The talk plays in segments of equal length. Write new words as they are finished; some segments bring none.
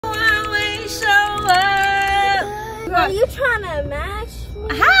Are you trying to match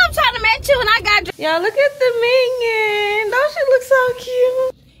me? How I'm trying to match you and I got... Y'all, look at the minion. Don't she look so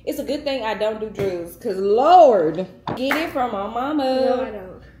cute? It's a good thing I don't do drugs, because Lord, get it from my mama. No, I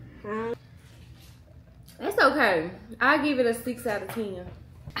don't. It's okay. I'll give it a 6 out of 10.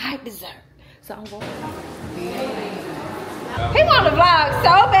 I deserve. So I'm going. He want to vlog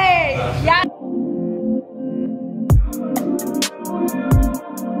so bad. Y'all.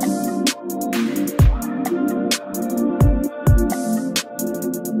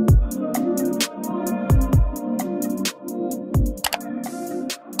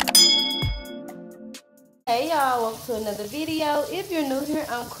 Hey y'all, welcome to another video. If you're new here,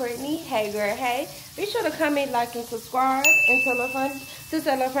 I'm Courtney. Hey girl, hey. Be sure to comment, like, and subscribe, and tell a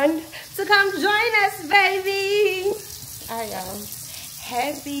friend to come join us, baby. Alright y'all,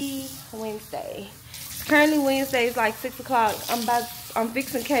 happy Wednesday. It's currently Wednesday, it's like 6 o'clock. I'm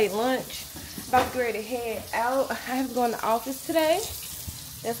fixing Kate lunch. About to get ready to head out. I have to go in the office today.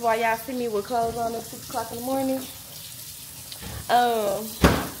 That's why y'all see me with clothes on at 6 o'clock in the morning.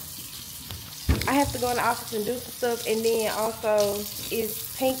 I have to go in the office and do some stuff, and then also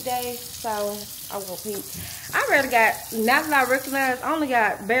it's pink day, so I want pink. I really got, now that I recognize,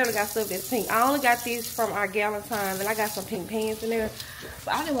 I barely got stuff that's pink. I only got these from our Galentine, and I got some pink pants in there,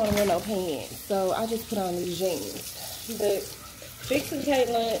 but I didn't want to wear no pants, so I just put on these jeans. But fixing Kate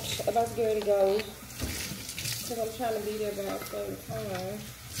lunch, about to get ready to go, because I'm trying to be there by a certain time.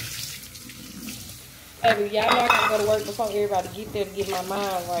 Baby, y'all know I gotta go to work before everybody get there to get my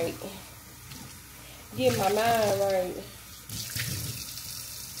mind right. Get my mind right.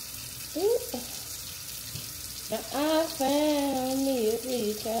 Now I found me a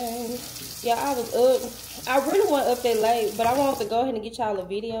thing. Yeah, I was up. I really wasn't up that late, but I wanted to go ahead and get y'all a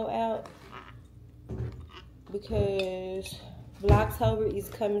video out because Vlogtober is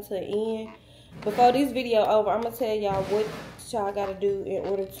coming to an end. Before this video over, I'm gonna tell y'all what y'all gotta do in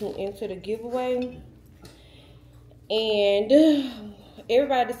order to enter the giveaway. And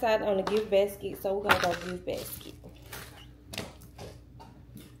everybody decided on a gift basket, so we're gonna go gift basket.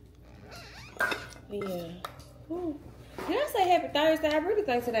 Yeah. Ooh. Did I say happy Thursday? I really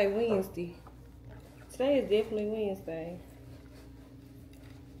think today Wednesday. Today is definitely Wednesday.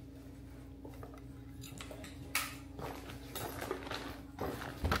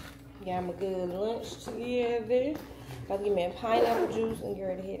 Got my good lunch together. About to get me a pineapple juice and get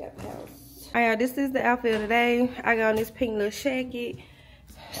ready to head out the house. Alright, this is the outfit of the day. I got on this pink little jacket,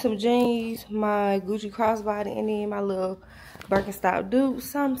 some jeans, my Gucci crossbody, and then my little Birkenstock dude.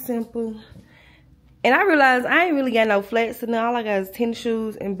 Something simple. And I realized I ain't really got no flats in there. All I got is tennis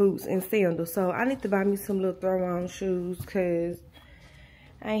shoes and boots and sandals. So I need to buy me some little throw-on shoes because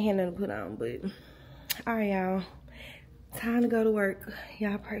I ain't had nothing to put on. But alright, y'all. Time to go to work.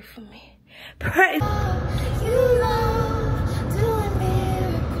 Y'all pray for me. Pray. You love doing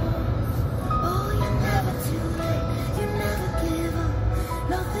miracles. Oh, you're never too late. You never give up.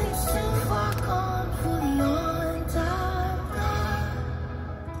 Nothing's too far gone for the on-time God.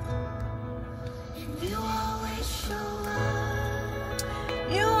 And you always show up.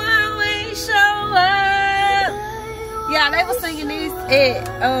 You always show up. Yeah, they were singing this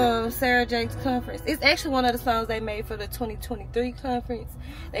at Sarah Jake's conference. It's actually one of the songs they made for the 2023 conference.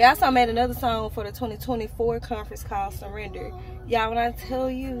 They also made another song for the 2024 conference called Surrender. Y'all, when I tell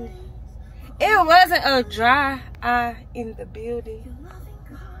you, it wasn't a dry eye in the building.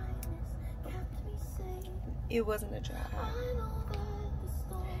 It wasn't a dry eye.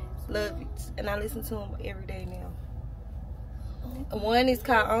 Love it. And I listen to them every day now. One is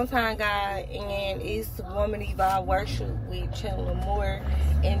called On Time God, and it's Woman Evolve Worship with 𝕞𝕚𝕝𝕝,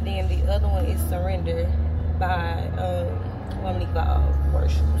 and then the other one is Surrender by Woman Evolve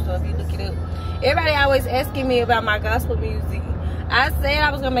Worship. So if you look it up, everybody always asking me about my gospel music. I said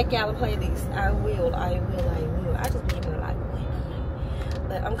I was gonna make y'all a playlist. I will. I just be giving it like one.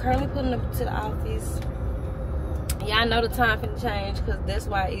 But I'm currently putting them to the office. Y'all know the time finna change because that's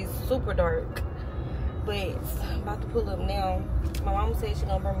why it's super dark. But I'm about to pull up now. My mama said she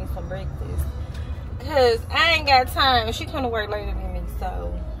gonna bring me some breakfast because I ain't got time. She come to work later than me,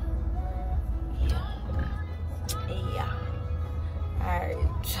 so yeah. Alright,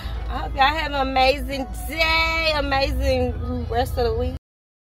 I hope y'all have an amazing day, amazing rest of the week.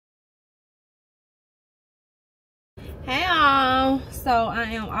 Hey y'all, so I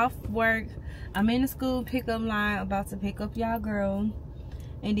am off work. I'm in the school pickup line, about to pick up y'all girl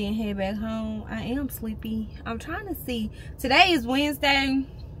and then head back home. I am sleepy. I'm trying to see. Today is Wednesday,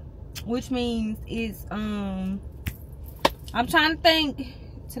 which means it's I'm trying to think.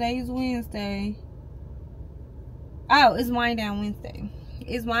 Today is Wednesday. Oh, it's Wind Down Wednesday.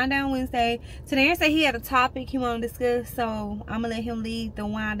 it's Wind Down Wednesday. Tedarian said he had a topic he wanted to discuss, so I'm gonna let him lead the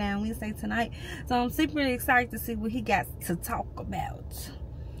Wind Down Wednesday tonight. So I'm super excited to see what he got to talk about.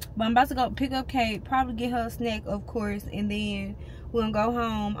 But I'm about to go pick up Kate, probably get her a snack, of course, and then we're gonna go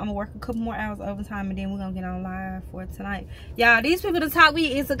home. I'm gonna work a couple more hours overtime, and then we're gonna get on live for tonight. Y'all, these people to talk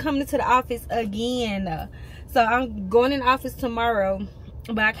with is coming to the office again. So I'm going in the office tomorrow,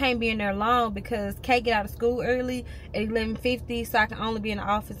 but I can't be in there long because Kate get out of school early at 11:50, so I can only be in the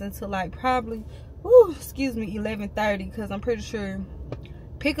office until like probably, 11:30, because I'm pretty sure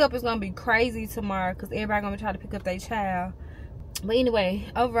pickup is gonna be crazy tomorrow because everybody gonna try to pick up their child. But anyway,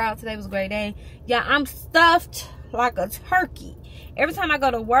 overall today was a great day. Yeah, I'm stuffed like a turkey. Every time I go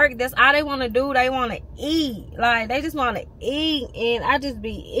to work, that's all they want to do. They want to eat. Like, they just want to eat, and I just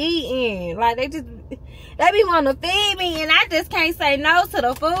be eating. Like, they be wanting to feed me, and I just can't say no to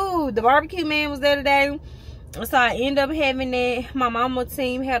the food. The barbecue man was there today, so I end up having it. My mama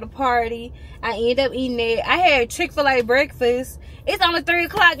team had a party. I end up eating it. I had Chick-fil-A breakfast. It's only 3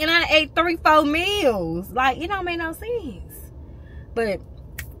 o'clock, and I ate 3-4 meals. Like, it don't make no sense. But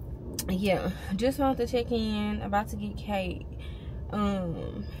yeah, just wanted to check in. About to get Kate.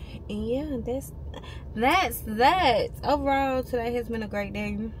 And yeah, that's that. Overall, today has been a great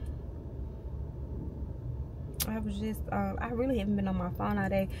day. I was just I really haven't been on my phone all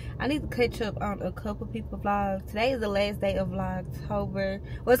day. I need to catch up on a couple people vlogs. Today is the last day of Vlogtober.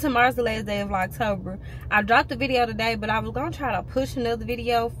 Well, tomorrow's the last day of Vlogtober. I dropped a video today, but I was gonna try to push another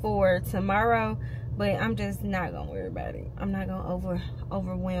video for tomorrow. But I'm just not gonna worry about it. I'm not gonna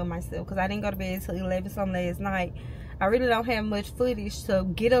overwhelm myself because I didn't go to bed until 11 something last night. I really don't have much footage to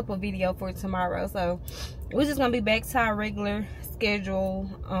get up a video for tomorrow. So we're just gonna be back to our regular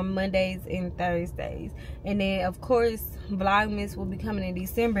schedule on Mondays and Thursdays. And then of course Vlogmas will be coming in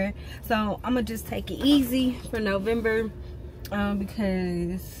December. So I'm gonna just take it easy for November.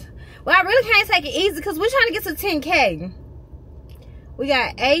 Because, well, I really can't take it easy because we're trying to get to 10K. We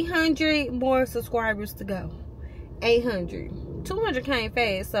got 800 more subscribers to go. 800. 200 came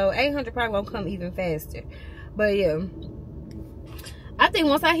fast, so 800 probably won't come even faster. But yeah, I think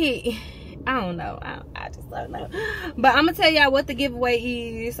once I hit, I don't know. I just don't know. But I'm gonna tell y'all what the giveaway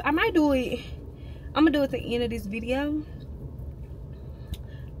is. I might do it. I'm gonna do it at the end of this video.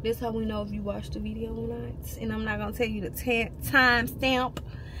 That's how we know if you watched the video or not. And I'm not gonna tell you the time stamp,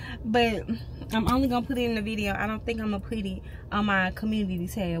 but I'm only gonna put it in the video. I don't think I'm gonna put it on my community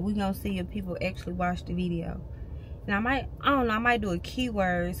tab. We're gonna see if people actually watch the video. And I don't know, I might do a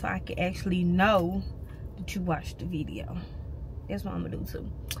keyword so I can actually know that you watched the video. That's what I'm gonna do too.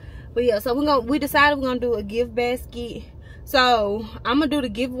 But yeah, so we decided we're gonna do a gift basket. So I'm gonna do the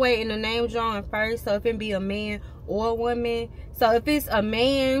giveaway in the name drawing first. So if it be a man or a woman. So if it's a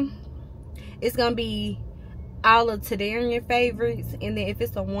man, it's gonna be all of Tedarian favorites, and then if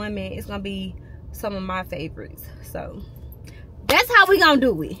it's a woman, it's gonna be some of my favorites. So that's how we gonna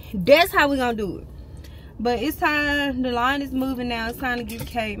do it. That's how we gonna do it. But it's time. The line is moving now. It's time to give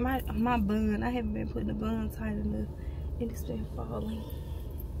Kate my bun. I haven't been putting the bun tight enough, and it's been falling.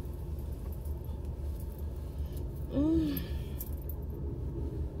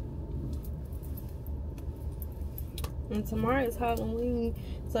 And tomorrow is Halloween,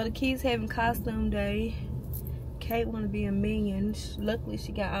 so the kids having costume day. Kate want to be a minion. Luckily,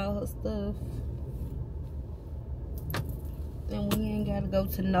 she got all her stuff, and we ain't gotta go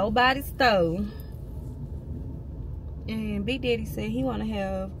to nobody's store. And Big Daddy said he want to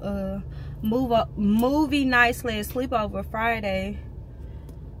have a movie night / sleepover Friday,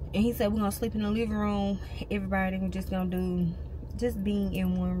 and he said we're gonna sleep in the living room. Everybody, we're just gonna do just being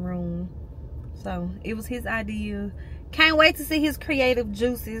in one room. So it was his idea. Can't wait to see his creative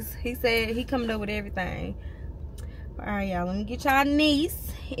juices. He said he coming up with everything. All right, y'all, let me get y'all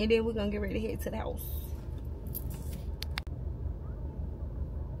niece, and then we're gonna get ready to head to the house.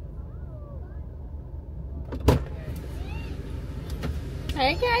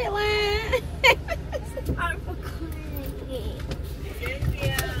 Hey, Caitlin.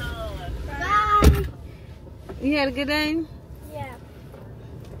 Bye. You had a good day? Yeah.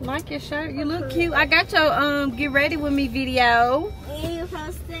 Like your shirt, you look cute. I got your get ready with me video. And you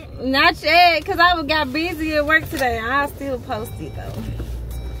post it? Not yet, cause I got busy at work today. I'll still post it though.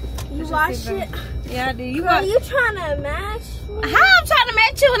 You watched it? Yeah, I did. Girl, you trying to match me? How I'm trying to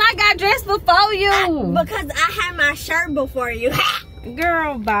match you and I got dressed before you? Because I had my shirt before you.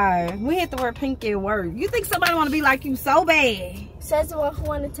 Girl, bye. We had to wear pink at work. You think somebody want to be like you so bad? Says the one who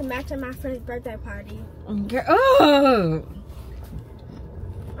wanted to match at my friend's birthday party. Girl, oh.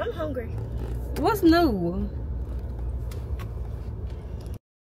 I'm hungry. What's new?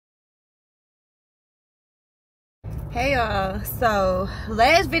 Hey y'all, so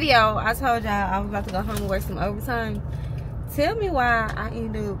last video I told y'all I was about to go home and work some overtime. Tell me why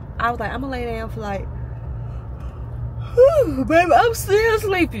I was like, I'm gonna lay down for like, whew, baby, I'm still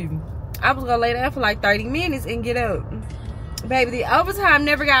sleeping. I was gonna lay down for like 30 minutes and get up. Baby, the overtime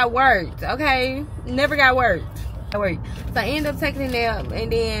never got worked, okay? Never got worked. So I ended up taking a nap,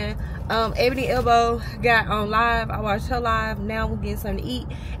 and then 𝕤𝕚𝕚𝕚 got on live. I watched her live. Now we're getting something to eat,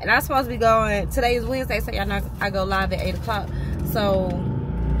 and I'm supposed to be going. Today is Wednesday, so y'all know I go live at 8 o'clock. So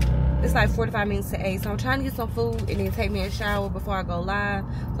it's like 45 minutes to 8. So I'm trying to get some food and then take me a shower before I go live.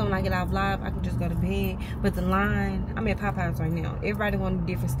 So when I get off live, I can just go to bed. But the line, I'm at Popeyes right now. Everybody wanted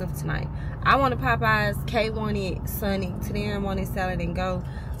different stuff tonight. I wanted Popeyes. Kay wanted Sunny. Tedarian wanted salad and go.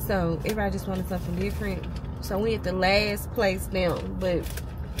 So everybody just wanted something different. So we at the last place now, but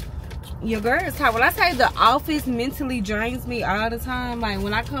your girl is tired. When I say the office mentally drains me all the time, like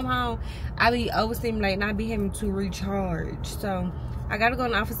when I come home, I be overstimulated and I be having to recharge. So I gotta go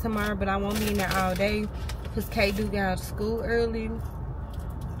in the office tomorrow, but I won't be in there all day because Kay do get out of school early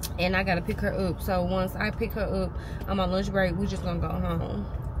and I gotta pick her up. So once I pick her up on my lunch break, we're just gonna go home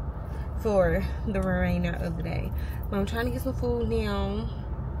for the remainder of the day. But I'm trying to get some food now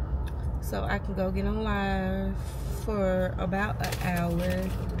so I can go get on live for about an hour.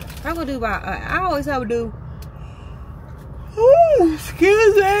 I'm gonna do about I always have to do. Ooh,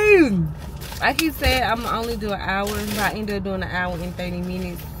 excuse me. I keep saying I'm gonna only do an hour, but I end up doing an hour and 30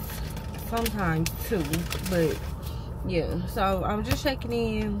 minutes, sometimes 2. But yeah, so I'm just checking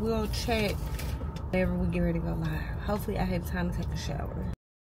in. We'll chat whenever we get ready to go live. Hopefully, I have time to take a shower.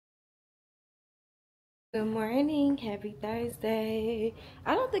 Good morning, happy Thursday.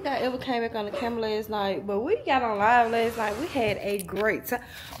 I don't think I ever came back on the camera last night, but we got on live last night. We had a great time.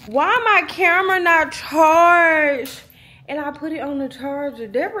 Why my camera not charged? And I put it on the charger.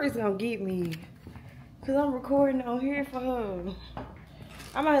 Deborah's gonna get me because I'm recording on here for her.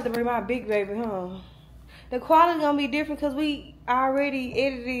 I might have to bring my big baby home. The quality gonna be different because we already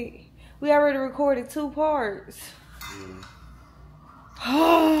edited. We already recorded 2 parts.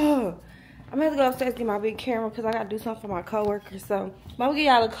 I'm gonna have to go upstairs and get my big camera because I gotta do something for my coworkers. So I'm gonna give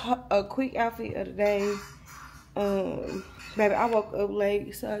y'all a quick outfit of the day. Baby, I woke up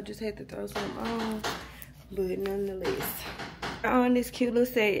late, so I just had to throw something on. But nonetheless, on this cute little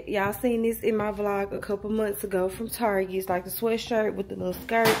set. Y'all seen this in my vlog a couple months ago from Target. It's like the sweatshirt with the little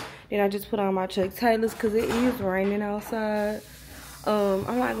skirt. Then I just put on my Chuck Taylors because it is raining outside. I'm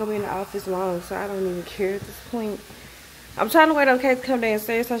not gonna be in the office long, so I don't even care at this point. I'm trying to wait on Kate to come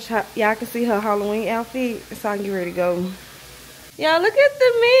downstairs so y'all can see her Halloween outfit so I can get ready to go. Y'all look at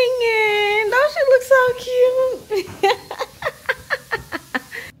the minion. Don't she look so cute?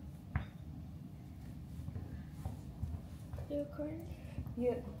 You recording?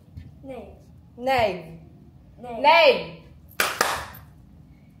 Yeah. Name. Name. Name. Name.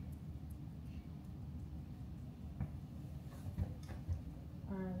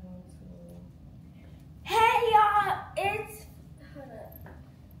 Hey y'all, it's hold up.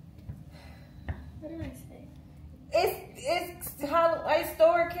 What did I say? It's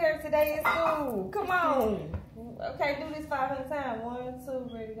story character today in school. Come on. Okay, do this 500 times. 1, 2,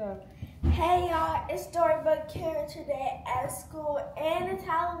 ready to go. Hey y'all, it's Storybook Character Day at school and it's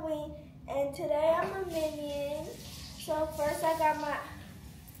Halloween and today I'm a minion. So first I got my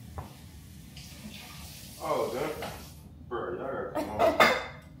bro, y'all come on.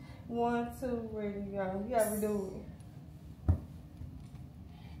 1, 2, ready to go. You gotta do it.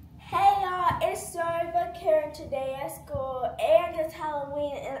 Hey y'all, it's Storybook Character Day at school and it's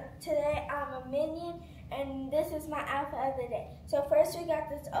Halloween and today I'm a minion and this is my outfit of the day. So first we got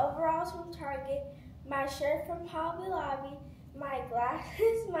this overalls from Target, my shirt from Hobby Lobby, my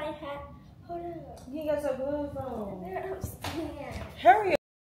glasses, my hat. Hold on. You got your gloves on. They're upstairs. Hurry up.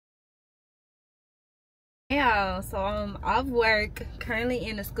 Yeah, so I'm off work, currently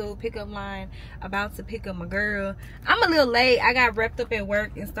in the school pickup line, about to pick up my girl. I'm a little late. I got wrapped up at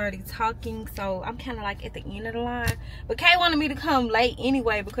work and started talking, so I'm kind of like at the end of the line. But Kay wanted me to come late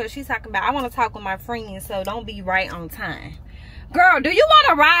anyway because she's talking about I want to talk with my friends, so don't be right on time. Girl, do you want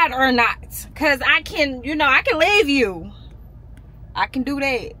to ride or not? Because I can, you know, I can leave you. I can do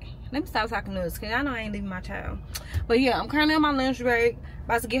that. Let me stop talking to us because I know I ain't leaving my child. But yeah, I'm currently on my lunch break.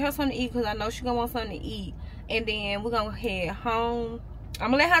 About to get her something to eat because I know she's going to want something to eat. And then we're going to head home.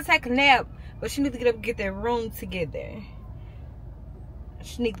 I'm going to let her take a nap. But she needs to get up and get that room together.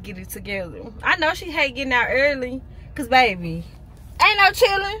 She needs to get it together. I know she hate getting out early. Because, baby, ain't no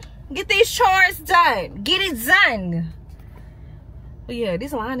chilling. Get these chores done. Get it done. But yeah,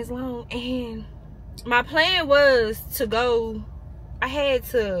 this line is long. And my plan was to go. I had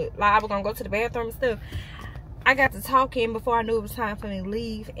to, like, I was going to go to the bathroom and stuff. I got to talking before I knew it was time for me to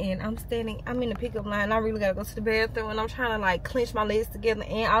leave, and I'm in the pickup line. I really gotta go to the bathroom, and I'm trying to like clench my legs together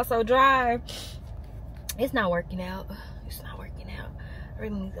and also drive. It's not working out. It's not working out. I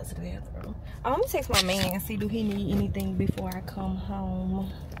really need to go to the bathroom. Oh, let me text my man and see do he need anything before I come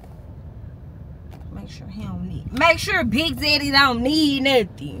home. Make sure he don't need. Make sure Big Daddy don't need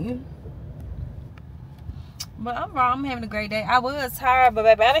nothing. But overall, I'm having a great day. I was tired, but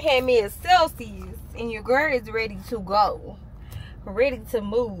baby, I done had me a Celsius. And your girl is ready to go. Ready to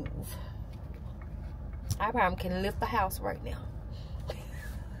move. I probably can lift the house right now.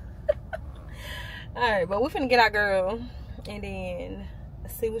 Alright, but we're finna get our girl. And then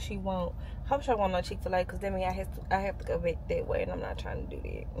see what she want. Hope she want no Chick-fil-A, because that means I have to go back that way. And I'm not trying to do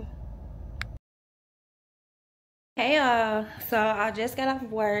that. Hey y'all. So I just got off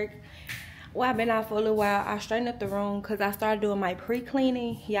of work. Well, I've been out for a little while. I straightened up the room because I started doing my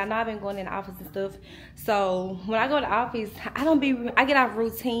pre-cleaning. Y'all know I've been going in the office and stuff. So when I go to the office, I get out of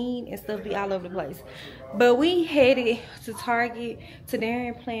routine and stuff be all over the place. But we headed to Target.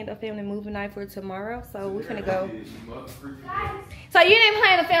 Tedarian planned a family movie night for tomorrow. So we're finna go. So you didn't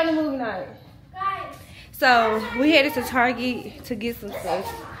plan a family movie night? So we headed to Target to get some stuff.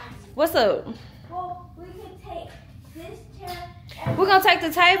 What's up? Well, we can take this chair. We're gonna take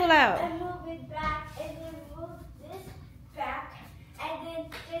the table out. And move it back, and then move this back, and then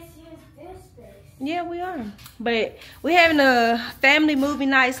just use this space. Yeah, we are. But we're having a family movie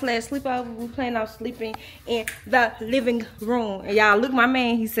night / sleepover. We plan on sleeping in the living room. And y'all, look, my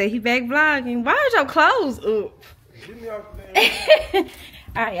man, he said he back vlogging. Why is your clothes up? Get me off there.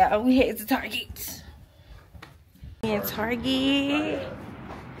 Alright, y'all, we headed to Target. In Target.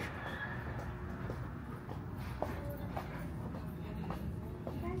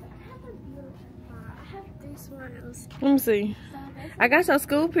 Let me see. I got your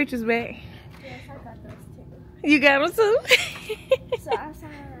school pictures back. Yes, I got those too. You got them too? So I saw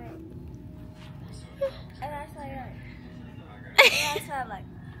like, and I saw like,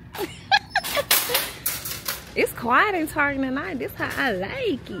 It's quiet in Target tonight. This how I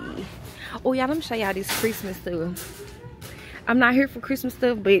like it. Oh y'all, let me show y'all this Christmas stuff. I'm not here for Christmas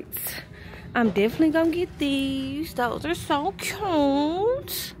stuff, but I'm definitely gonna get these. Those are so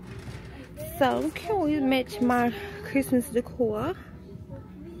cute. So cute. It match my Christmas decor.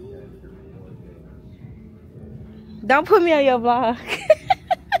 Don't put me on your vlog.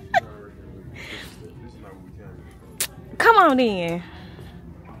 Come on in.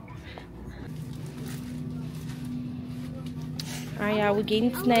 Alright y'all, we're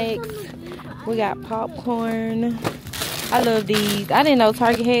getting snacks. We got popcorn. I love these. I didn't know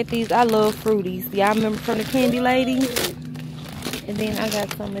Target had these. I love fruities. Y'all remember from the candy lady? And then I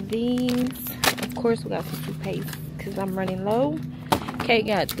got some of these. Of course, we got some toothpaste because I'm running low. Kate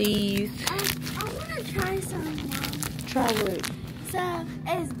got these. I want to try some, Mom. Try what? So,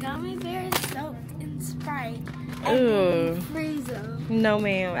 it's gummy bears soaked in Sprite. And Ugh. then freeze them. No,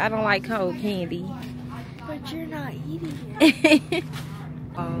 ma'am. I don't like cold candy. But you're not eating it.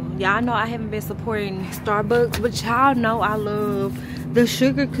 Y'all know I haven't been supporting Starbucks, but y'all know I love the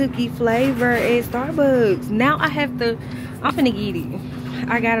sugar cookie flavor at Starbucks. Now I have to, I'm finna get it.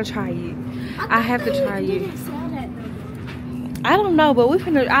 I gotta try it. I have to try it. I don't know, but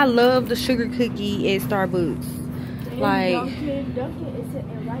I love the sugar cookie at Starbucks. Like, Dunkin' is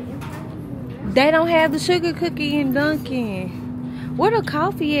sitting right in front of you. they don't have the sugar cookie in Dunkin'. Where the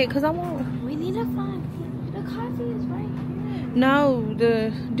coffee at? Cause I want. We need to find the coffee is right here. No,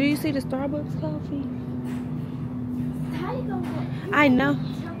 do you see the Starbucks coffee? How you gonna I know.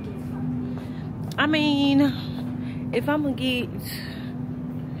 I mean, if I'm gonna get.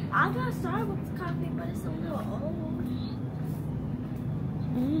 I got Starbucks coffee, but it's a little old.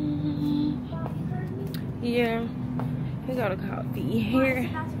 Yeah. We got a coffee here.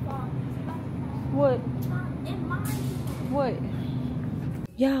 What? What?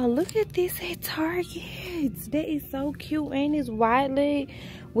 Y'all, look at this at Target. That is so cute. And it's wide leg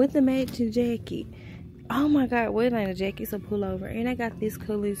with the matching jacket. Oh my god, well, it ain't a jacket, it's a pullover. And I got this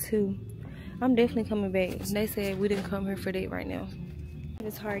color too. I'm definitely coming back. They said we didn't come here for that right now.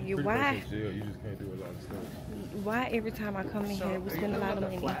 It's Target. Why? You just can't do a lot of stuff. Why every time I come in here we spend a lot of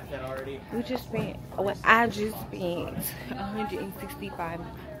money? We just spent, well, I just spent $165.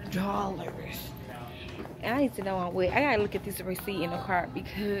 And I need to know on what. I gotta look at this receipt in the cart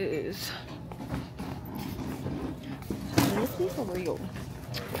because let's be for real.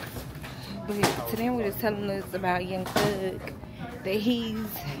 But today we're just telling us about Young Thug, that he's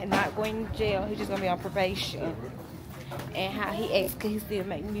not going to jail, he's just gonna be on probation. And how he acts because he still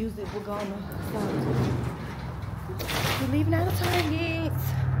make music. We're gonna we're leaving out of Target.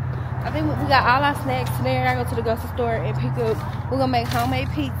 I think we got all our snacks there. I go to the grocery store and pick up. We're gonna make homemade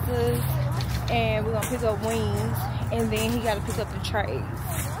pizzas and we're gonna pick up wings. And then he got to pick up the trays.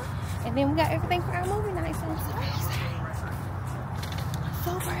 And then we got everything for our movie night. So I'm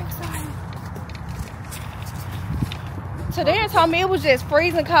super excited. So Tedarian told me it was just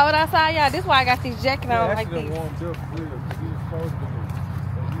freezing cold outside, y'all. This is why I got this jacket on like this. Warmed up real, because it was supposed to be.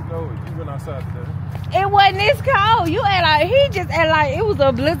 And you know it. You went outside today. It wasn't this cold. You act like he just act like it was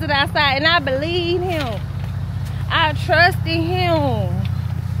a blizzard outside, and I believe him. I trusted him.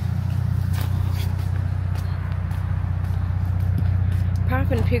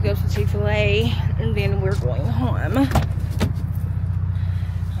 Probably gonna pick up some Chick-fil-A, and then we're going home. I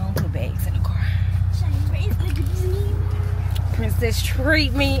don't put bags in the car. Princess,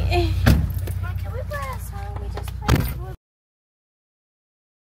 treat me. Can we play a song we just played?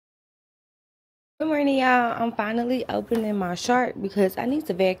 Good morning, y'all. I'm finally opening my shark because I need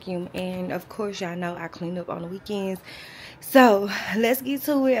to vacuum, and of course y'all know I clean up on the weekends. So let's get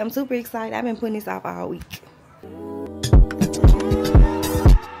to it. I'm super excited. I've been putting this off all week.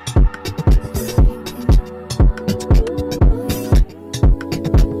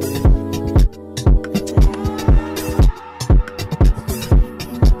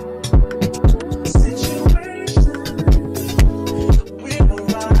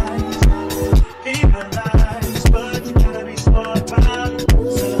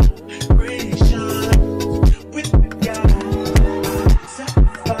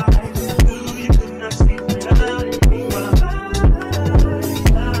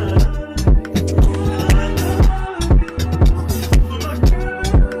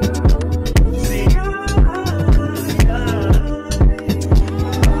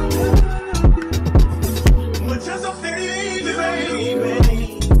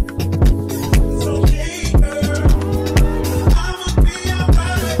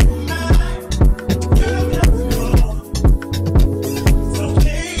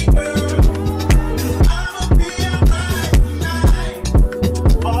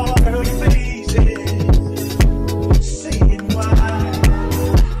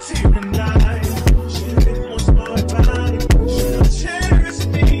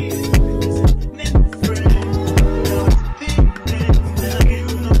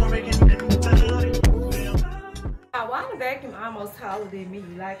 Taller than me.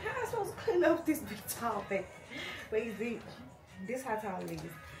 Like, how am I supposed to clean up this big tall thing? But you see, this how tall it is.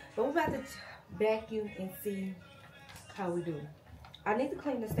 But we're about to vacuum and see how we do. I need to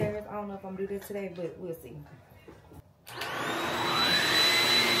clean the stairs. I don't know if I'm gonna do this today, but we'll see.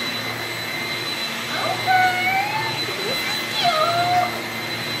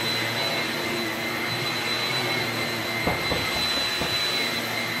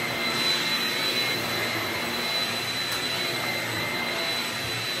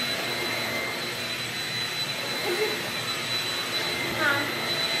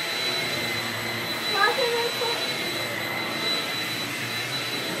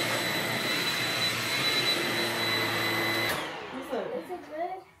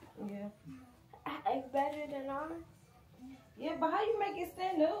 Better than ours? Yeah, but how you make it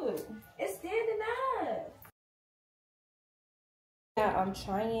stand up? It's standing up. Yeah, I'm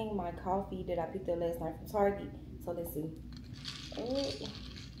trying my coffee that I picked up last night from Target. So let's see.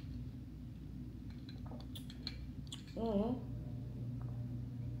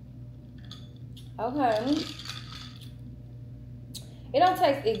 Okay. It don't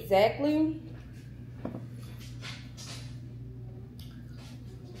taste exactly.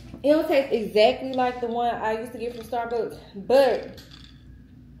 It don't taste exactly like the one I used to get from Starbucks, but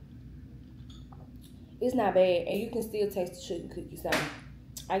it's not bad, and you can still taste the sugar cookie. So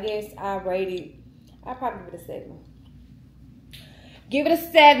I guess I probably give it a 7. Give it a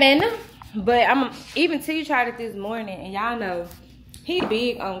 7. But even T tried it this morning, and y'all know he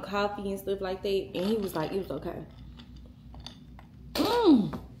big on coffee and stuff like that, and he was like, it was okay.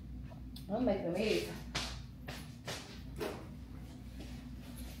 I'm making a mess.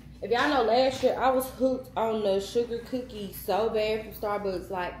 If y'all know, last year I was hooked on the sugar cookie so bad from Starbucks.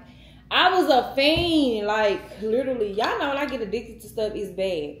 Like, I was a fiend. Like, literally, y'all know when I get addicted to stuff, it's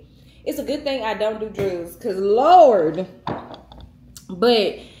bad. It's a good thing I don't do drugs, because Lord.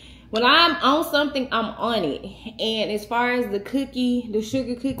 But when I'm on something, I'm on it. And as far as the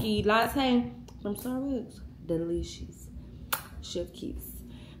sugar cookie latte from Starbucks, delicious. Chef kiss.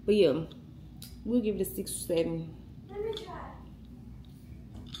 But yeah, we'll give it a 6 or 7. Let me try.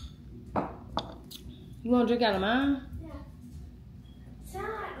 You want to drink out of mine? Yeah. Sound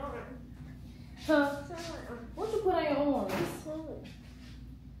like orange. Huh? Sound like orange. What you put on your arm? Solid.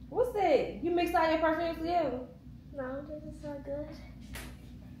 What's that? You mix all your perfumes together? No, it doesn't sound good.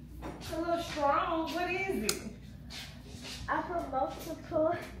 a little strong. What is it? I put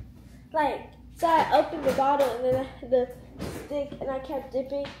multiple, like, so I opened the bottle and then the stick and I kept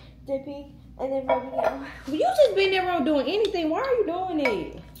dipping, and then rubbing it on. You just been there wrong doing anything. Why are you doing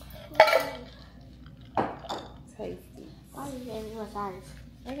it? Tasty. Why are you getting what's ice?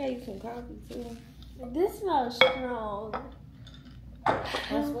 I got you some coffee too. This smells strong.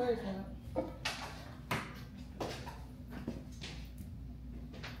 That's worse now.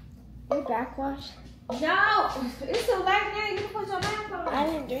 You backwash? No! It's too late now. You can put your mouth on. I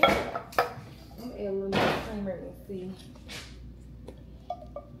didn't drink it. I'm gonna add a little creamer and see.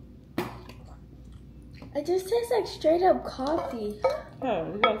 It just tastes like straight up coffee.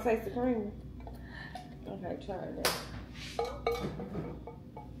 Oh, you gonna taste the creamer? Okay, try it now.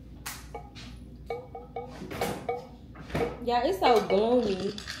 Yeah, it's so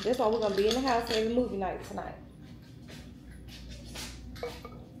gloomy. That's why we're gonna be in the house every movie night tonight.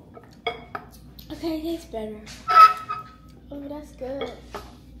 Okay, it tastes better. Oh, that's good.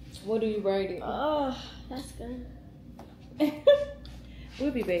 What do you rate it? Oh, that's good.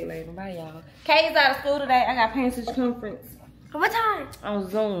 We'll be back later. Bye, y'all. Kay's out of school today. I got parent-teacher conference What time? on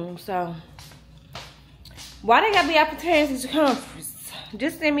Zoom, so why they gotta be out for parent-teacher conference?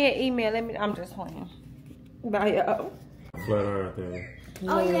 Just send me an email. I'm just playing. Bye, y'all. Flat iron thing.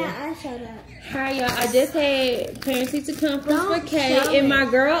 Oh, yeah, I saw that. Hi, y'all. I just had parent-teacher conference Don't for Kay, show and me. my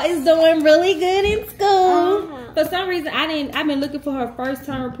girl is doing really good in school. Uh-huh. For some reason, I've been looking for her first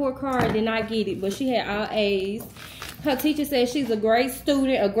term report card, did not get it, but she had all A's. Her teacher said she's a great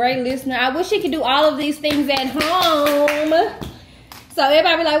student, a great listener. I wish she could do all of these things at home. So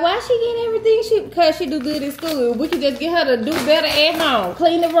everybody be like, why she getting everything? Because she do good in school. We could just get her to do better at home.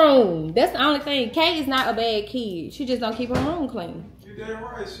 Clean the room. That's the only thing. Kay is not a bad kid. She just don't keep her room clean. You damn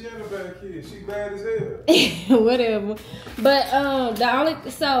right. She ain't a bad kid. She bad as hell. Whatever. But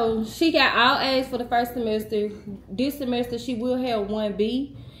so she got all A's for the first semester. This semester she will have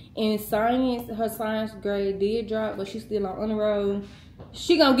 1B. In science, her science grade did drop, but she's still on the road.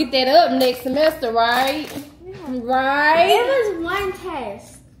 She gonna get that up next semester, right? Yeah. Right? It was one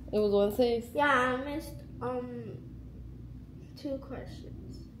test. It was one test. Yeah, I missed 2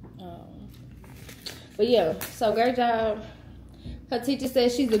 questions. But yeah, so great job. Her teacher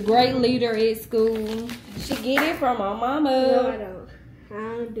says she's a great leader at school. She get it from her mama. No, I don't.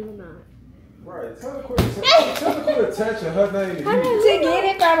 I do not. Right. Tell her quit attaching her name to you. She get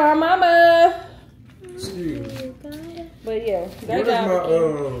it from her mama. Excuse me. But yeah, great Where's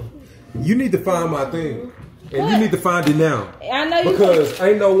job. my, you need to find my thing. And you need to find it now. I know you Because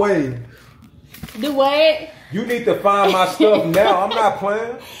ain't no way. do what? You need to find my stuff now. I'm not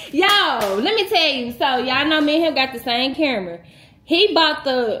playing. Yo, let me tell you. So y'all know me and him got the same camera. He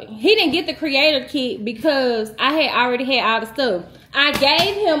didn't get the creator kit because I had already had all the stuff. I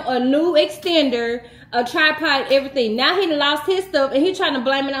gave him a new extender, a tripod, everything. Now he done lost his stuff and he trying to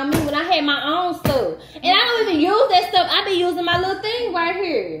blame it on me when I had my own stuff. And I don't even use that stuff. I be using my little thing right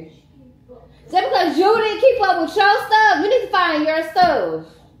here. Just because you didn't keep up with your stuff, you need to find your stuff.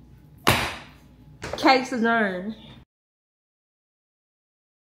 Cakes is earned.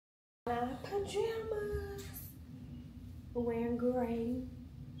 Pajamas. Wearing gray.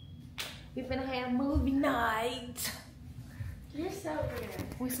 We finna have movie night. You're so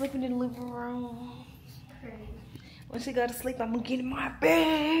weird. We sleeping in the living room. Crazy. When she go to sleep, I'm gonna get in my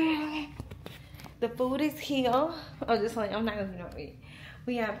bed. The food is here. Oh, just like I'm not gonna know it.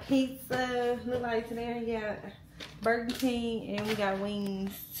 We got pizza. Look like today we got Burger King and we got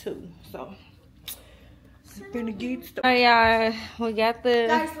wings too. So we're gonna get started. Alright, y'all. We got the.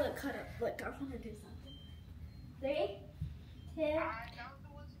 Guys, look, cut it. Look, I want to do something. 3, 2.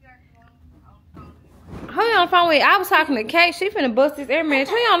 Who you on the phone with? I was talking to Kate. She finna bust this air match.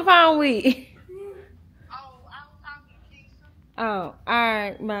 Who you on the phone with? Oh,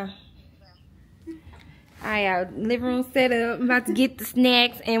 alright, bye. Alright, y'all. Living room set up. I'm about to get the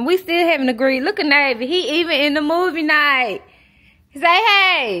snacks. And we still haven't agreed. Look at Navy. He even in the movie night. Say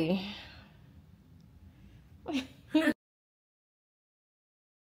hey.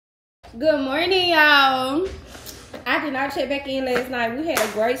 Good morning, y'all. I did not check back in last night. We had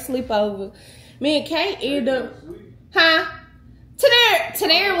a great sleepover. Me and Kate ended up, huh?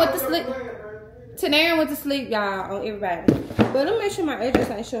 Tedarian went to sleep. Tedarian went to sleep, y'all, on everybody. But let me make sure my address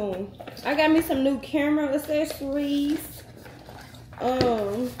ain't showing. I got me some new camera accessories.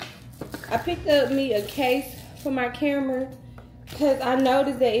 I picked up me a case for my camera because I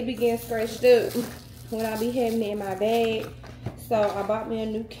noticed that it began scratched up when I be having it in my bag. So I bought me a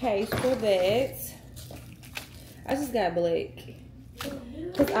new case for that. I just got black.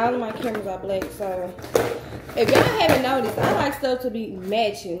 Because all of my cameras are black, so If y'all haven't noticed, I like stuff to be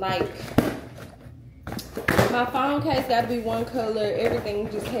matching. Like, my phone case got to be one color. Everything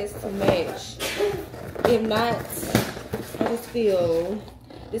just has to match. If not, I just feel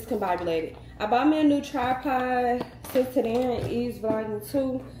discombobulated. I bought me a new tripod since Tedarian is vlogging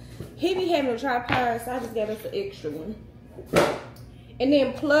too. He be having a tripod, so I just got us an extra one. And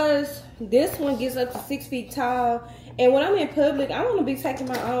then plus, this one gets up to 6 feet tall. And when I'm in public, I want to be taking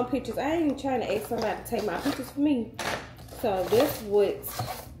my own pictures. I ain't even trying to ask somebody to take my pictures for me. So that's what,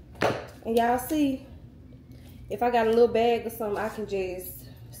 and y'all see, if I got a little bag or something, I can just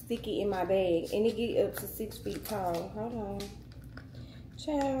stick it in my bag. And it get up to 6 feet tall. Hold on.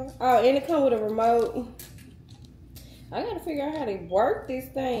 Child. Oh, and it come with a remote. I gotta figure out how to work this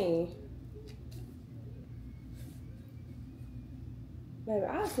thing. Baby,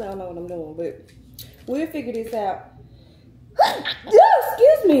 I honestly don't know what I'm doing, but we'll figure this out.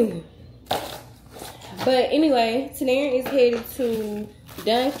 Excuse me. But anyway, Tedarian is headed to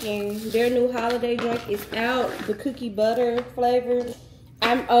Dunkin'. Their new holiday drink is out, the cookie butter flavor.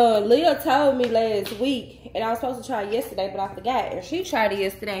 Leah told me last week, and I was supposed to try it yesterday, but I forgot. And she tried it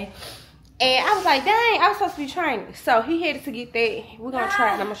yesterday. And I was like, dang, I was supposed to be trying it. So he headed to get that. We're gonna try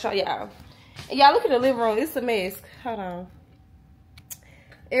it, and I'm gonna show y'all. And y'all look at the living room, it's a mess. Hold on.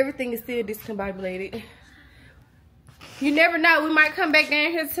 Everything is still discombobulated. You never know, we might come back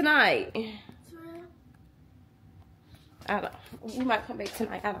down here tonight. I don't know. We might come back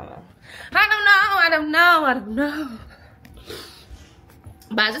tonight. I don't know. I don't know.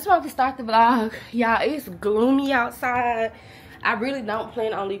 But I just wanted to start the vlog. Y'all, it's gloomy outside. I really don't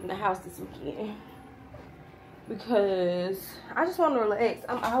plan on leaving the house this weekend. Because I just want to relax.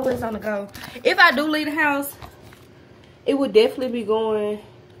 I'm always on the go. If I do leave the house, it would definitely be going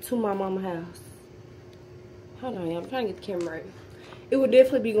to my mama's house. Hold on, I'm trying to get the camera right. It would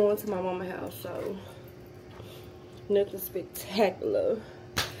definitely be going to my mama's house, so nothing spectacular.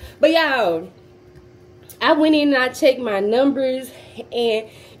 But y'all, I went in and I checked my numbers, and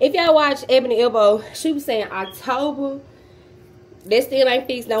if y'all watch Ebony Elbow, she was saying October. That still ain't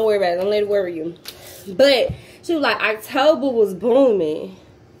fixed, don't worry about it, don't let it worry you. But she was like, October was booming.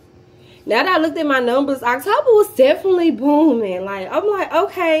 Now that I looked at my numbers, October was definitely booming. Like, I'm like,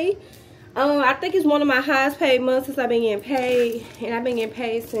 okay. I think it's one of my highest paid months since I've been getting paid. And I've been getting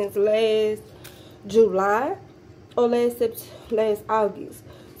paid since last July or last August.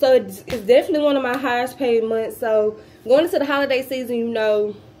 So it's definitely one of my highest paid months. So going into the holiday season, you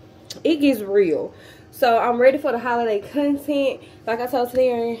know, it gets real. So I'm ready for the holiday content. Like I told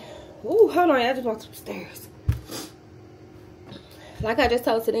Tedarian, ooh, hold on, I just walked upstairs. Like I just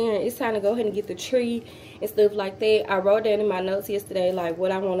told Tedarian, it's time to go ahead and get the tree and stuff like that. I wrote down in my notes yesterday, like,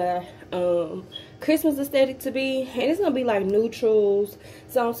 what I want to Christmas aesthetic to be. And it's going to be, like, neutrals.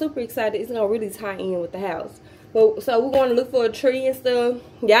 So I'm super excited. It's going to really tie in with the house. But so we're going to look for a tree and stuff.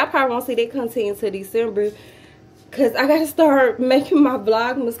 Y'all probably won't see that content until December. Because I got to start making my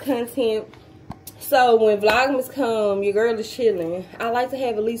Vlogmas content. So when Vlogmas come, your girl is chilling. I like to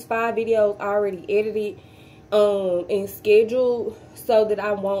have at least 5 videos already edited and scheduled, so that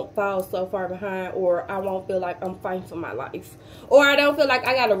I won't fall so far behind, or I won't feel like I'm fighting for my life, or I don't feel like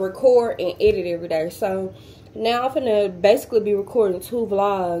I gotta record and edit every day. So now I'm gonna basically be recording 2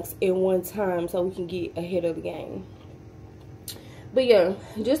 vlogs in one time so we can get ahead of the game. But yeah,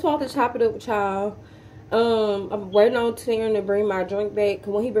 just want to chop it up with y'all. I'm waiting on Tedarian to bring my drink back.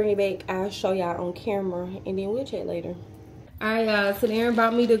 When he bring it back, I'll show y'all on camera, and then we'll chat later. Alright, y'all, Tedarian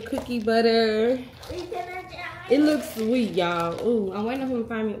brought me the cookie butter. It looks sweet, y'all. Ooh, I'm waiting on him to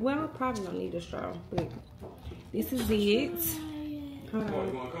find me. Well, I probably don't need a straw, but this is it. Hold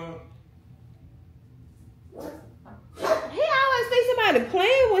on. He always thinks somebody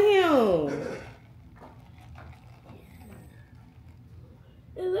playing with him.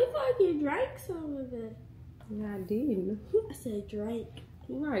 It looked like you drank some of it. Yeah, I did. I said drank.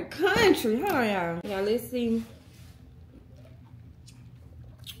 Right, country. Hold on, y'all. Y'all, let's see.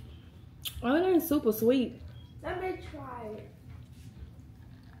 Oh, it ain't super sweet. Let me try it.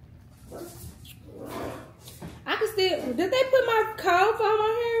 I can still. Did they put my cold foam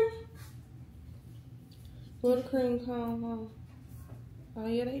on here? Buttercream cold foam. Oh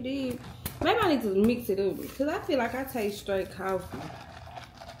yeah, they did. Maybe I need to mix it up because I feel like I taste straight coffee.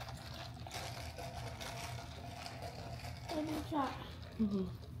 Let me try.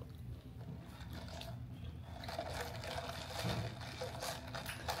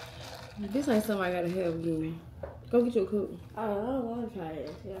 This ain't something I gotta have again. Go get your cup. Oh, I don't want to try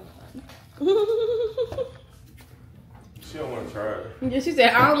it. Yeah. She don't want to try it. Yeah, she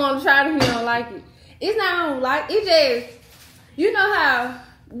said, I don't want to try it if you don't like it. It's not I don't like it. Just, you know how,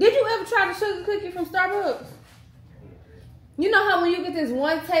 did you ever try the sugar cookie from Starbucks? You know how when you get this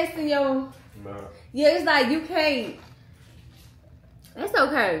one taste in your... No. Yeah, it's like you can't... That's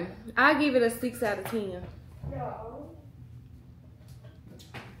okay. I give it a 6 out of 10. No.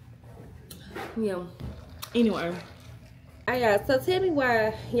 Yeah. Anyway. Yeah, so tell me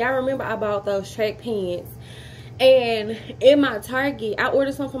why y'all remember I bought those track pants. And in my Target, I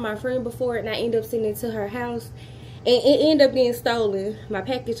ordered some for my friend before and I ended up sending it to her house. And it ended up getting stolen. My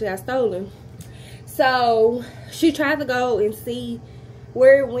package got stolen. So she tried to go and see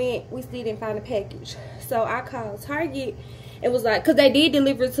where it went. We still didn't find the package. So I called Target. It was like, because they did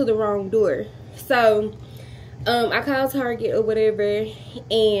deliver it to the wrong door. So I called Target or whatever.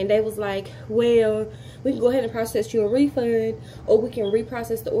 And they was like, well, we can go ahead and process you a refund, or we can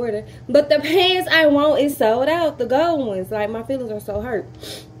reprocess the order. But the pants I want is sold out, the gold ones. Like, my feelings are so hurt.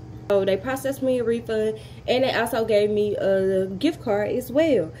 So they processed me a refund, and they also gave me a gift card as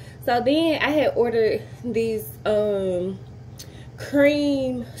well. So then I had ordered these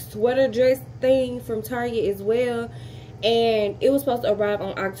cream sweater dress thing from Target as well. And it was supposed to arrive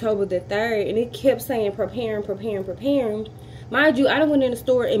on October the 3rd, and it kept saying preparing. Mind you, I done went in the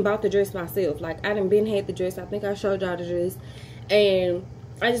store and bought the dress myself. Like, I done had the dress. I think I showed y'all the dress. And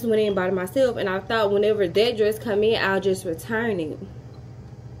I just went in and bought it myself. And I thought whenever that dress come in, I'll just return it.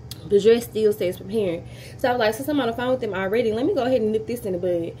 The dress still says preparing. So I was like, since I'm on the phone with them already, let me go ahead and nip this in the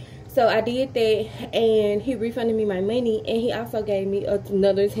bud. So I did that, and he refunded me my money. And he also gave me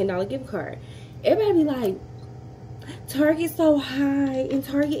another $10 gift card. Everybody be like, Target's so high, and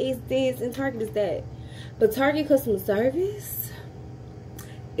Target is this, and Target is that. But Target customer service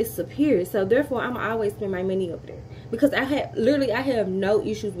is superior, so therefore I'm always spend my money over there, because I have no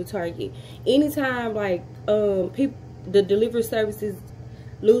issues with Target. Anytime like the delivery services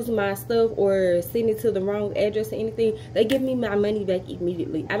lose my stuff or send it to the wrong address or anything, they give me my money back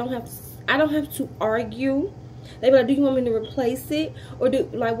immediately. I don't have to argue. They be like, do you want me to replace it, or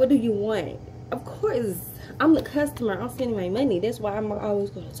what do you want? Of course, I'm the customer. I'm spending my money. That's why I'm always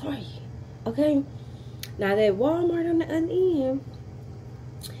go to Target. Okay. Now that Walmart on the other end,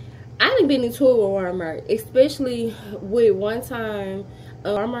 I done been into it with Walmart, especially with one time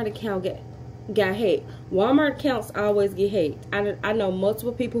Walmart account got hacked. Walmart accounts always get hacked. I know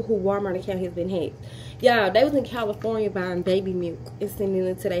multiple people who Walmart account has been hacked. Yeah, they was in California buying baby milk and sending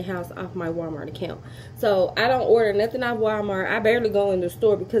it to their house off my Walmart account. So I don't order nothing off Walmart. I barely go in the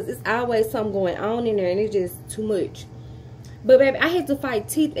store because it's always something going on in there and it's just too much. But baby, I had to fight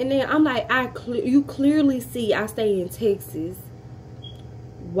teeth, and then I'm like, you clearly see I stay in Texas.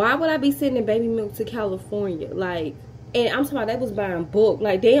 Why would I be sending baby milk to California? Like, and I'm talking about they was buying bulk.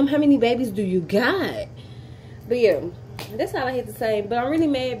 Like, damn, how many babies do you got? But yeah, that's all I had to say. But I'm really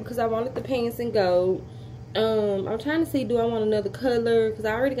mad because I wanted the pants in gold. I'm trying to see, do I want another color? Because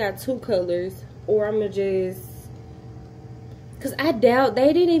I already got 2 colors. Or I'm going to just... Because I doubt,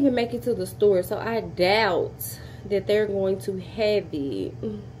 they didn't even make it to the store. So I doubt that they're going to have it.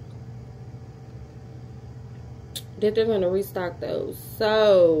 That they're going to restock those.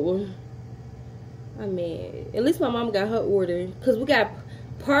 So, I'm mad. At least my mom got her order. Because we got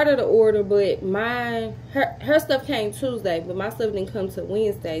part of the order, but her stuff came Tuesday, but my stuff didn't come till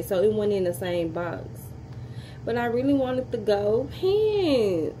Wednesday. So, it went in the same box. But I really wanted the gold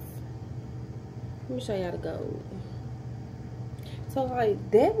pants. Let me show y'all the gold. So,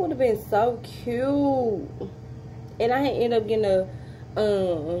 like, that would have been so cute. And I had ended up getting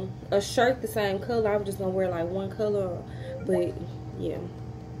a shirt the same color. I was just gonna wear like one color, but yeah.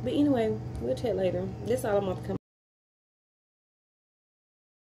 But anyway, we'll chat later. This all I'm gonna come.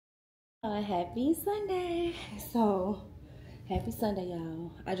 Happy Sunday. So happy Sunday,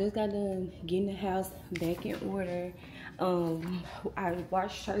 y'all. I just got done getting the house back in order. I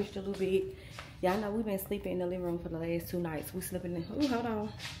watched church a little bit. Y'all know we've been sleeping in the living room for the last 2 nights. We slept in the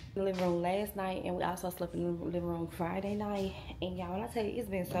living room last night, and we also slept in the living room Friday night. And y'all, when I tell you, it's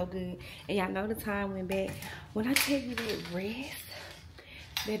been so good. And y'all know the time went back. When I tell you that rest,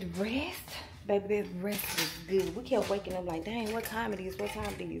 baby, that rest was good. We kept waking up like, dang, what time it is?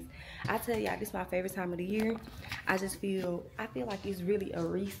 I tell y'all, this is my favorite time of the year. I feel like it's really a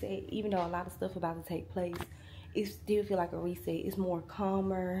reset, even though a lot of stuff about to take place. It still feel like a reset. It's more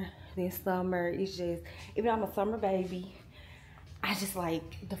calmer than summer. It's just, even though I'm a summer baby, I just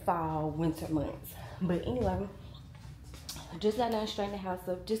like the fall, winter months. But anyway, just got done straightening the house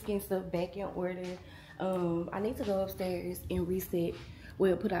up, just getting stuff back in order. I need to go upstairs and reset.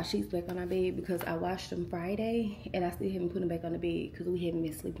 We'll put our sheets back on our bed because I washed them Friday and I still haven't put them back on the bed because we haven't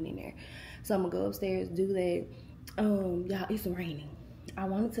been sleeping in there. So I'm gonna go upstairs, do that. Y'all, it's raining. I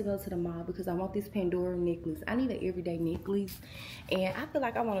wanted to go to the mall because I want this Pandora necklace. I need an everyday necklace, and I feel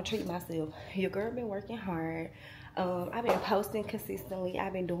like I want to treat myself. Your girl been working hard. I've been posting consistently.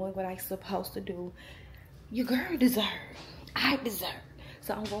 I've been doing what I'm supposed to do. Your girl deserve. I deserve.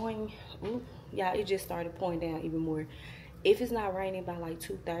 So I'm going, ooh, y'all, it just started pouring down even more. If it's not raining by like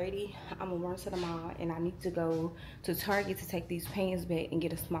 2:30, I'm gonna run to the mall and I need to go to Target to take these pants back and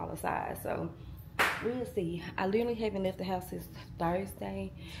get a smaller size. So we'll see. I literally haven't left the house since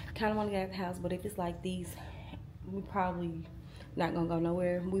Thursday. Kind of want to get out of the house, but if it's like these, we probably not gonna go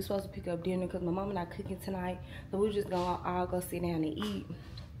nowhere. We're supposed to pick up dinner because my mama not cooking tonight, so we're just gonna all go sit down and eat.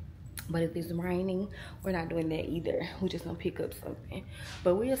 But if it's raining, we're not doing that either. We're just gonna pick up something.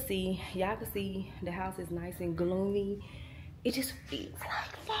 But we'll see. Y'all can see the house is nice and gloomy. It just feels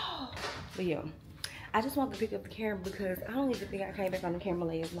like fall. But yeah, I just want to pick up the camera because I don't even think I came back on the camera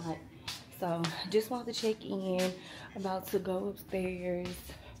last night. So just want to check in. About to go upstairs,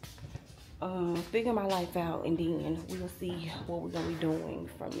 figure my life out, and then we'll see what we're gonna be doing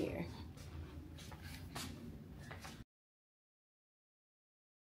from there.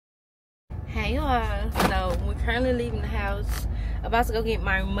 Hey y'all, so we're currently leaving the house, about to go get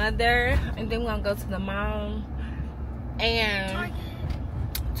my mother, and then we're gonna go to the mall and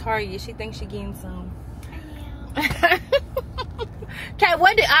Target. She thinks she getting some. Okay,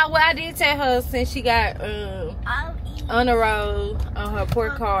 what I did tell her, since she got on the road on her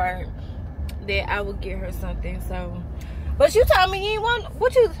port card, that I would get her something. So, but you told me you ain't want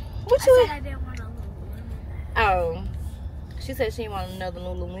what you. I said I didn't want a Lululemon bag. Oh. She said she didn't want another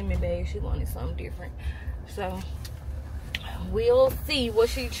Lululemon bag. She wanted something different. So, we'll see what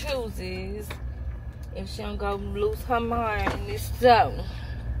she chooses. If she don't go lose her mind, it's so.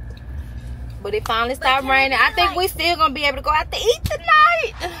 But it finally stopped raining. I think we still going to be able to go out to eat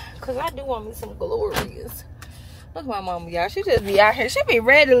tonight. Because I do want me some glorious. Look at my mama, y'all. She just be out here. She be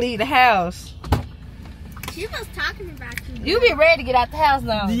ready to leave the house. She was talking about you. You be ready to get out the house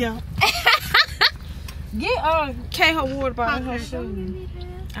now. Yeah. Get can't her water bottle in her shoe.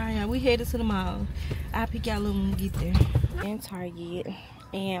 Alright, we headed to the mall. I'll pick y'all up when we get there. In Target,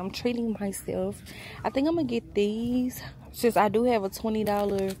 and I'm treating myself. I think I'm gonna get these since I do have a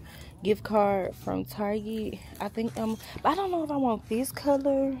 $20 gift card from Target. I think but I don't know if I want this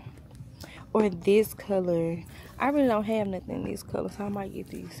color or this color. I really don't have nothing in this color, so I might get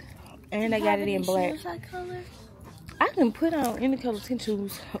these. And I got it in black. Color? I can put on any color tennis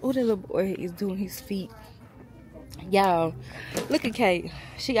shoes. Oh, that little boy is doing his feet. Y'all, look at Kate.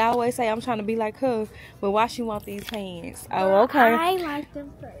 She always say I'm trying to be like her, but why she want these pants? Oh, okay. I like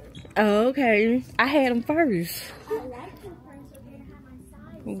them first. Oh, okay. I had them first. I like them first, but they didn't have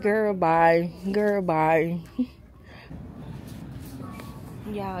my size. Girl, bye. Girl, bye.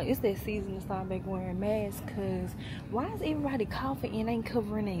 Y'all, it's that season to start back wearing masks, because why is everybody coughing and ain't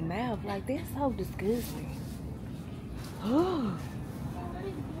covering their mouth? Like, that's so disgusting. Oh.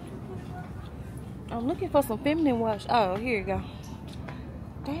 I'm looking for some feminine wash. Oh, here you go.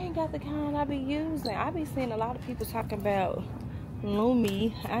 They ain't got the kind I be using. I be seeing a lot of people talking about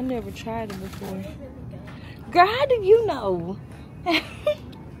Lumi. I never tried it before. Girl, how do you know?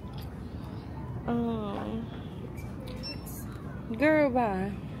 Girl,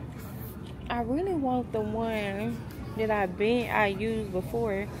 bye. I really want the one that I used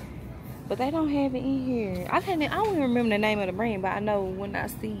before, but they don't have it in here. I don't even remember the name of the brand, but I know when I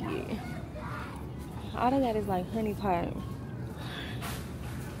see it. All they got is like honey pot.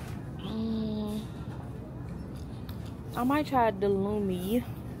 I might try the Lumi.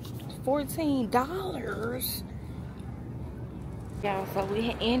 $14. Y'all, so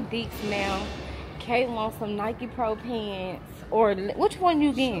we in Deeks now. Kate wants some Nike Pro pants. Or which one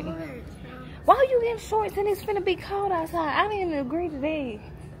you getting? Shorts. Why are you getting shorts and it's finna be cold outside? I didn't agree to that. Yes,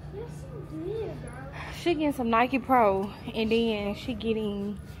 you did, bro. She getting some Nike Pro, and then she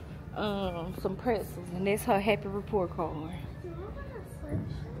getting some pretzels, and that's her happy report card.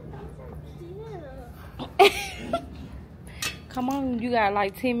 Come on, you got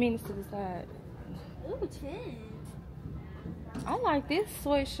like 10 minutes to decide. Ooh, 10. I like this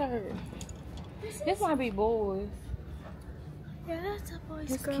sweatshirt. This might be boys. Yeah, that's a boy's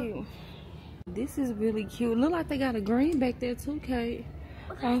It's girl. cute. This is really cute. Look like they got a green back there too, Kate.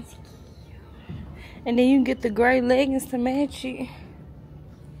 And then you can get the gray leggings to match it.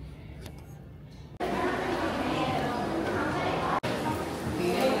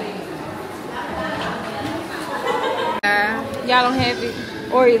 Y'all don't have it,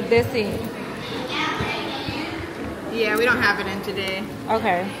 or is this it? Yeah, we don't have it in today.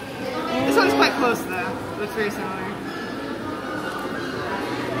 Okay. This one's quite close though. Looks very similar.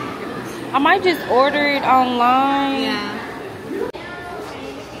 I might just order it online. Yeah.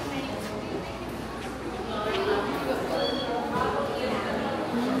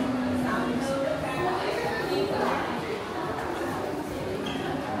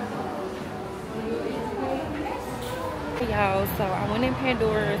 went in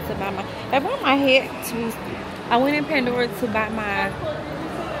Pandora to buy my. I bought my head twisted. I went in Pandora to buy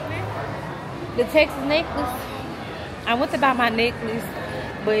the Texas necklace. I went to buy my necklace,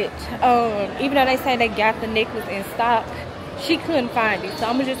 but even though they say they got the necklace in stock, she couldn't find it. So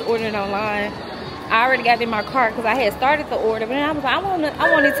I'm gonna just order it online. I already got it in my cart because I had started the order, but then I was like,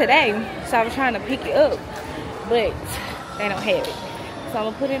 I want it today. So I was trying to pick it up, but they don't have it. So I'm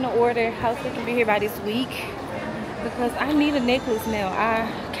gonna put in the order. Hopefully it can be here by this week because I need a necklace now. I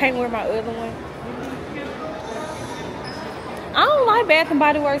can't wear my other one. I don't like Bath and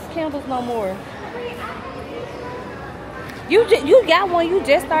Body Works candles no more. You got one you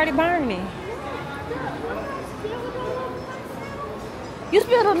just started burning. You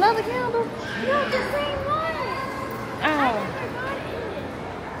spilled another candle? No, the same one. Oh.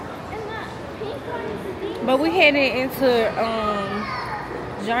 And the pink one is the deep. But we headed into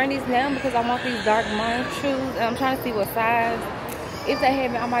Journeys now because I want these dark mine shoes. And I'm trying to see what size. If they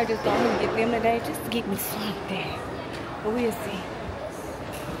have it, I might just go ahead and get them today just to get me something. But we'll see.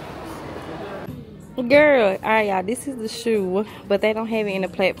 Girl, alright y'all, this is the shoe, but they don't have it in the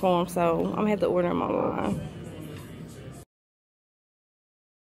platform, so I'm gonna have to order them online.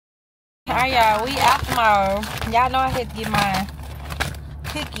 Alright y'all, we out tomorrow. Y'all know I had to get my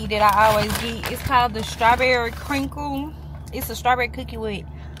cookie that I always get. It's called the strawberry crinkle. It's a strawberry cookie with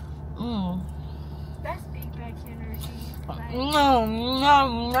That's big back energy. no.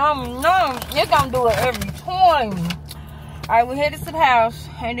 It's gonna do it every time. Alright, we headed to the house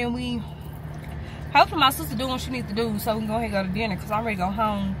and then we hopefully my sister doing what she needs to do so we can go ahead and go to dinner because I'm ready to go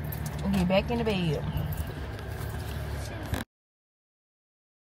home and get back in the bed.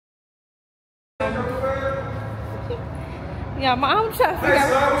 Yeah, I'm trying to figure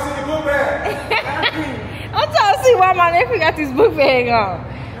out. What's in your book bag? I'm trying to see why my nephew got this book bag on.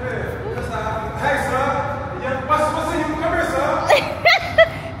 Hey, son. What's in your book bag, son?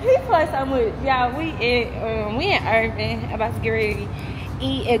 He plays so much. Yeah, we in Irving about to get ready to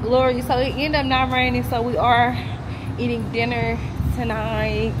eat at Glory. So it ended up not raining, so we are eating dinner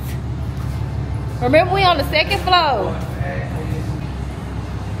tonight. Remember, we on the second floor.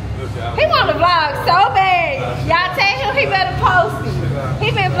 He want to vlog so bad. Y'all tell him he better post it.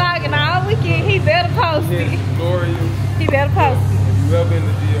 He been vlogging all weekend. He better post it. He better post it. If you ever in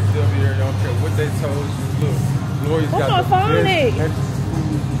the DFW area, I don't care what they told you. Look, Gloria's What's got my the phone best.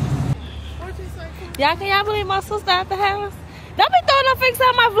 Y'all, can y'all believe my sister at the house? Don't be throwing no fix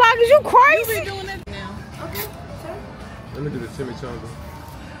on my vlog. Is you crazy? You be doing that now. Okay, sure. Let me do the chimichanga.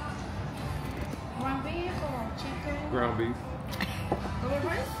 Ground beef or chicken? Ground beef. With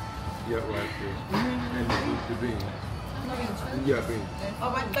rice? Yep, right there. And the beans. Yeah, beans.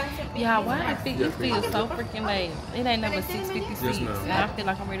 Yeah, why it feels so freaking late? It ain't number 6:56. Yes, ma'am. And I feel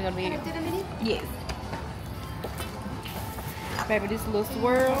like I'm ready to go to bed. Yes. Baby, this little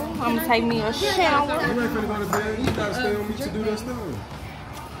swirl. I'm gonna take me a shower. You ain't finna go to bed. You gotta stay on me to do that stuff.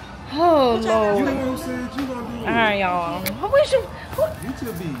 Oh, You Lord. know what I'm saying? You gonna do it. Alright, y'all. I wish you. You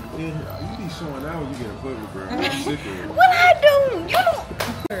just be showing out when you get in public, bro. I'm sick of it. What I do? You don't.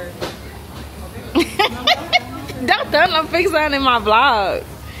 Don't throw no fix on in my vlog.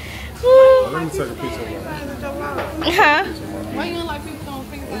 Let me take a picture of it. Huh? Why you don't like people throwing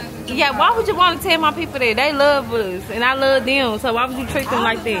finger signs? Yeah, why would you want to tell my people that? They love us and I love them, so why would you treat them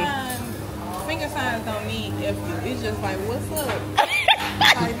like that? Finger signs don't mean if you. It's just like, what's up?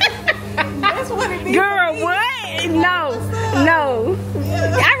 Like, that's what it means. Girl, what? No.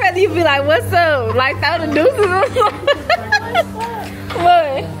 I'd rather you be like, what's up? Like, throw the deuces on.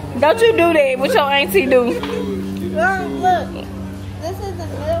 What? Don't you do that? What your auntie do? Look, this is the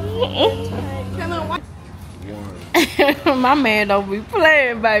middle. My man don't be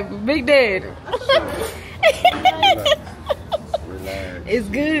playing, baby. Big Daddy. Relax. It's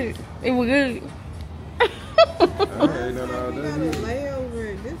good. It was good.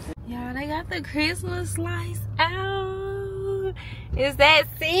 Y'all, they got the Christmas lights out. It's that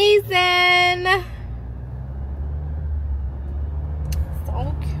season.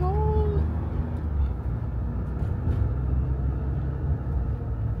 So cute.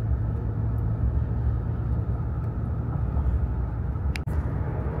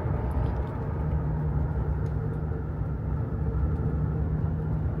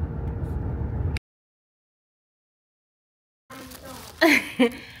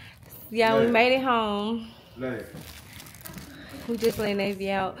 Yeah, we made it home. We just let Navy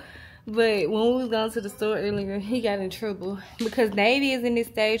out. But when we was going to the store earlier, he got in trouble. Because Navy is in this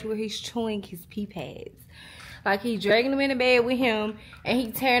stage where he's chewing his pee pads. Like, he dragging them in the bed with him, and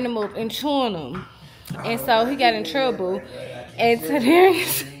he tearing them up and chewing them. And so he got in trouble. And Tedarian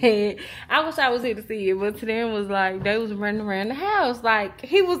said, I wish I was here to see it, but Tedarian was like, they was running around the house. Like,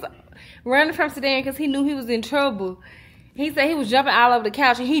 he was running from Tedarian because he knew he was in trouble. He said he was jumping all over the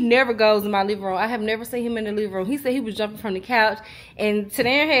couch, and he never goes in my living room. I have never seen him in the living room. He said he was jumping from the couch, and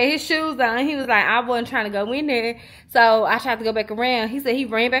Tedarian had his shoes on. He was like, I wasn't trying to go in there, so I tried to go back around. He said he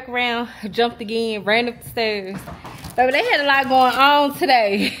ran back around, jumped again, ran up the stairs. Baby, they had a lot going on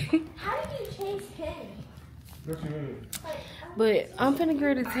today. How did you chase him? What you mean? But I'm finna get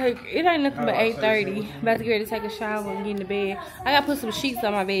ready to take, it ain't nothing but 8:30. About to get ready to take a shower and get in the bed. I gotta put some sheets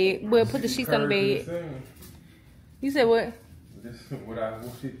on my bed. Well, put the sheets on the bed. You said what? This is what I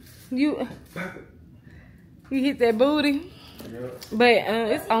want You hit that booty. Yeah. But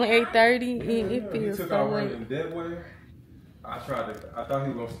it's only 8:30 and it feels he took so out late. running that way. I thought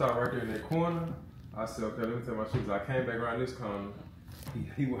he was gonna stop right there in that corner. I said, okay, let me take my shoes. I came back around this corner.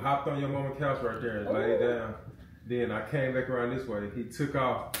 He hopped on your mama's couch right there and laid down. Then I came back around this way. He took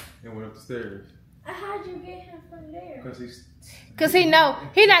off and went up the stairs. How'd you get him from there? Cause he know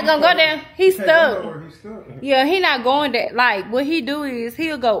he not gonna go down. He's stuck. He's stuck. Yeah, he not going there. Like what he do is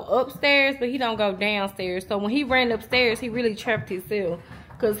he'll go upstairs, but he don't go downstairs. So when he ran upstairs, he really trapped himself,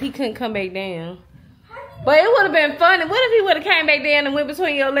 cause he couldn't come back down. But it would have been funny. What if he would have came back down and went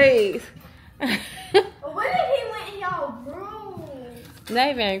between your legs? What if he went in y'all room?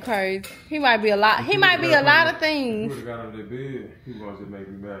 That ain't crazy. He might be a lot. He might be a lot of He things. would have got under that bed. He wants to make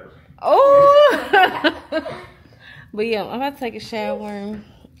me mad. Oh. But yeah, I'm about to take a shower, and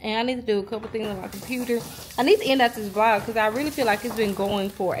I need to do a couple things on my computer. I need to end out this vlog because I really feel like it's been going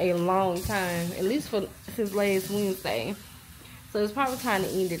for a long time, at least since last Wednesday. So it's probably time to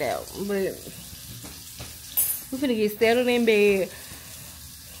end it out. But we're gonna get settled in bed.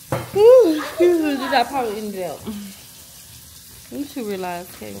 Whew, I probably end it out. You should realize,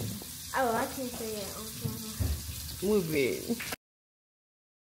 Kevin. Oh, I can't say it on camera. We're big.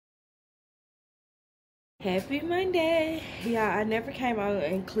 Happy Monday. Yeah, I never came out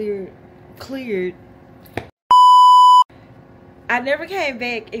and cleared. I never came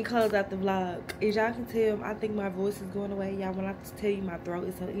back and closed out the vlog. As y'all can tell, I think my voice is going away. Y'all, when I tell you my throat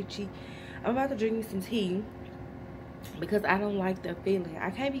is so itchy, I'm about to drink me some tea because I don't like the feeling. I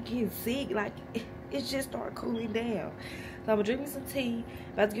can't be getting sick. Like, it just started cooling down. So I'm gonna drink me some tea.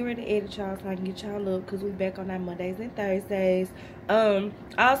 About to get ready to edit y'all so I can get y'all up because we back on our Mondays and Thursdays.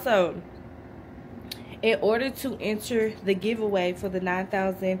 Also, in order to enter the giveaway for the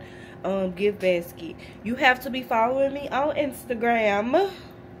 9,000 gift basket, you have to be following me on Instagram.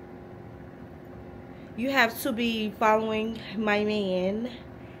 You have to be following my man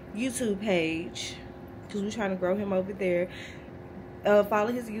YouTube page because we're trying to grow him over there.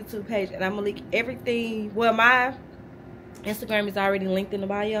 Follow his YouTube page, and I'm gonna link everything. Well, my Instagram is already linked in the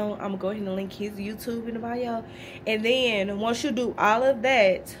bio. I'm gonna go ahead and link his YouTube in the bio. And then once you do all of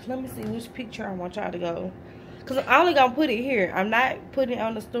that, let me see which picture I want y'all to go, because I'm only gonna put it here. I'm not putting it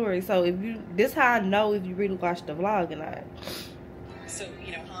on the story. So if you, this how I know if you really watch the vlog or not. So,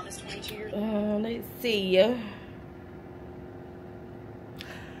 you know, Hannah's 22 years. Let's see.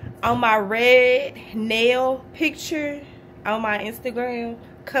 On my red nail picture on my Instagram,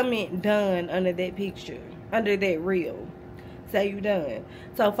 comment done under that picture, under that reel. Say you done.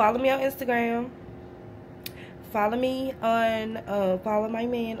 So follow me on Instagram, follow me on follow my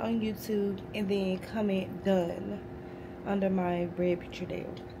man on YouTube, and then comment done under my red picture there.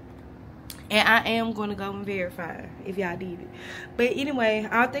 And I am going to go and verify if y'all did it. But anyway,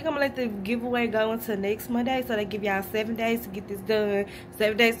 I think I'm going to let the giveaway go until next Monday. So they give y'all 7 days to get this done.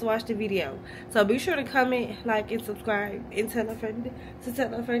 7 days to watch the video. So be sure to comment, like, and subscribe. And tell a friend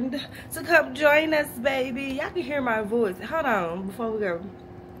to come join us, baby. Y'all can hear my voice. Hold on before we go.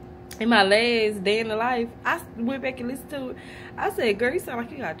 In my last day in the life, I went back and listened to it. I said, girl, you sound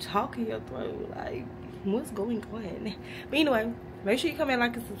like you got chalk in your throat. Like, what's going on? But anyway, make sure you comment,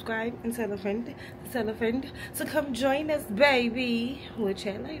 like, and subscribe, and tell a friend to come join us, baby. We'll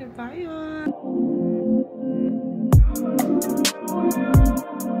chat later. Bye, y'all.